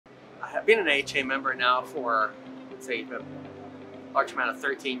have been an AHA member now for, let's say, a large amount of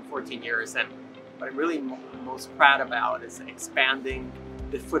 13, 14 years. And what I'm really most proud about is expanding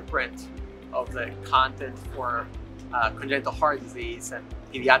the footprint of the content for congenital heart disease and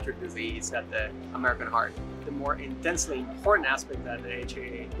pediatric disease at the American Heart. The more intensely important aspect that the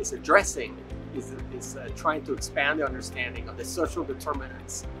AHA is addressing is trying to expand the understanding of the social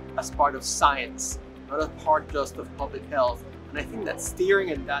determinants as part of science, not as part just of public health. And I think that steering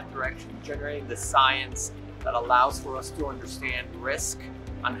in that direction, generating the science that allows for us to understand risk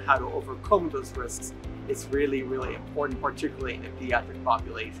and how to overcome those risks is really, really important, particularly in the pediatric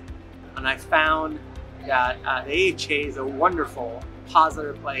population. And I found that the AHA is a wonderful,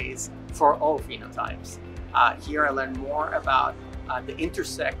 positive place for all phenotypes. Here I learned more about the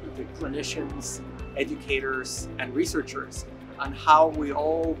intersect with the clinicians, educators, and researchers on how we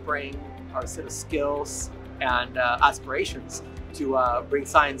all bring our set of skills and aspirations to bring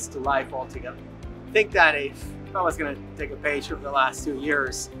science to life all together. I think that if I was going to take a page from the last 2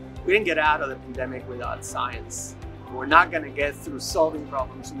 years, we didn't get out of the pandemic without science. We're not going to get through solving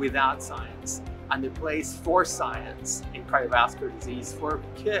problems without science. And the place for science in cardiovascular disease for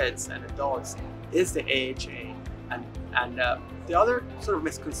kids and adults is the AHA. And the other sort of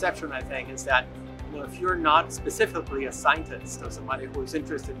misconception, I think, is that if you're not specifically a scientist or somebody who is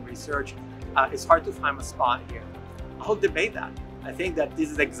interested in research, it's hard to find a spot here. I'll debate that. I think that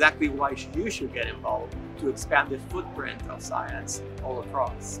this is exactly why you should get involved, to expand the footprint of science all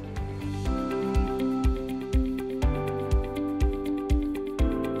across.